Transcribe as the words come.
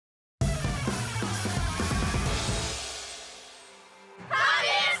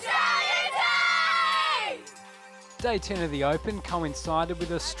Day 10 of the Open coincided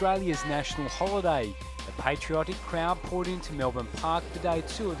with Australia's national holiday. A patriotic crowd poured into Melbourne Park for Day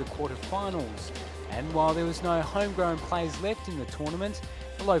 2 of the quarterfinals. And while there was no homegrown players left in the tournament,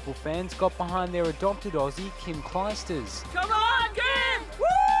 the local fans got behind their adopted Aussie, Clijsters. Come on, Kim! Woo!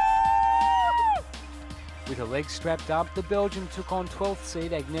 With her legs strapped up, the Belgian took on 12th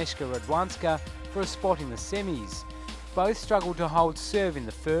seed Agnieszka Radwanska for a spot in the semis. Both struggled to hold serve in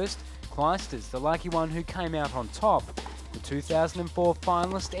the first. Clijsters, the lucky one who came out on top. The 2004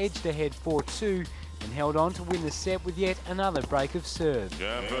 finalist edged ahead 4-2 and held on to win the set with yet another break of serve.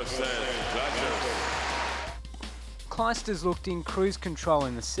 Clijsters looked in cruise control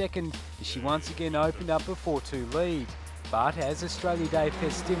in the second as she once again opened up a 4-2 lead. But as Australia Day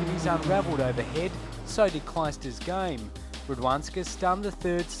festivities unravelled overhead, so did Clijsters' game. Radwanska stunned the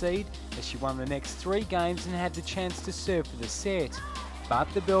third seed as she won the next 3 games and had the chance to serve for the set.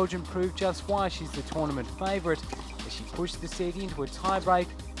 But the Belgian proved just why she's the tournament favourite as she pushed the set into a tiebreak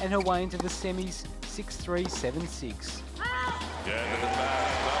and her way into the semis 6-3, 7-6.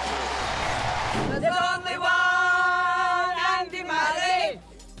 There's only one, Andy Murray!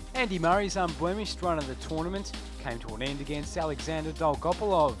 Andy Murray's unblemished run of the tournament came to an end against Alexander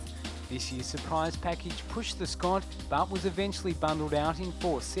Dolgopolov. This year's surprise package pushed the Scot but was eventually bundled out in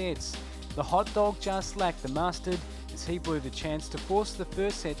 4 sets. The hot dog just lacked the mustard as he blew the chance to force the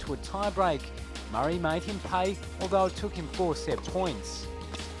first set to a tiebreak. Murray made him pay, although it took him 4 set points.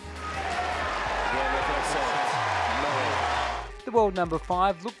 The world number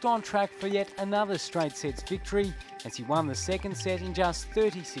 5 looked on track for yet another straight sets victory as he won the second set in just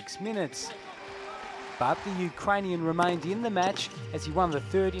 36 minutes. But the Ukrainian remained in the match as he won the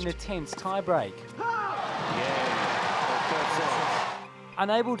third in a tense tiebreak.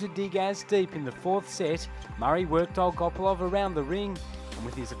 Unable to dig as deep in the 4th set, Murray worked Dolgopolov around the ring, and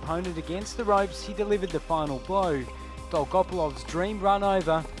with his opponent against the ropes, he delivered the final blow. Dolgopolov's dream run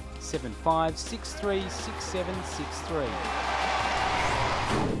over, 7-5, 6-3, 6-7,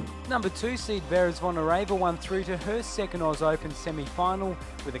 6-3. Number 2 seed Vera Zvonareva won through to her second Oz Open semi-final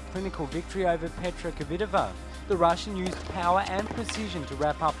with a clinical victory over Petra Kvitova. The Russian used power and precision to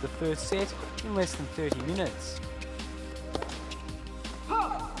wrap up the first set in less than 30 minutes.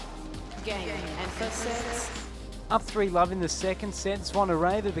 Game and first set. Up 3-love in the second set,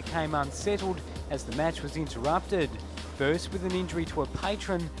 Zvonareva became unsettled as the match was interrupted. First with an injury to a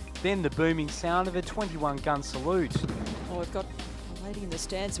patron, then the booming sound of a 21-gun salute. Oh, we've got a lady in the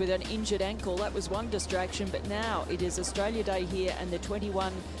stands with an injured ankle. That was one distraction, but now it is Australia Day here and the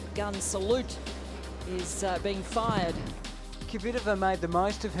 21-gun salute is being fired. Kvitova made the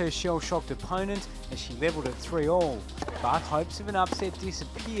most of her shell-shocked opponent as she levelled at 3-all. But hopes of an upset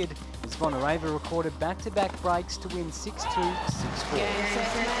disappeared as Zvonareva recorded back-to-back breaks to win 6-2,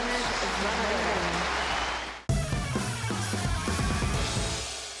 6-4.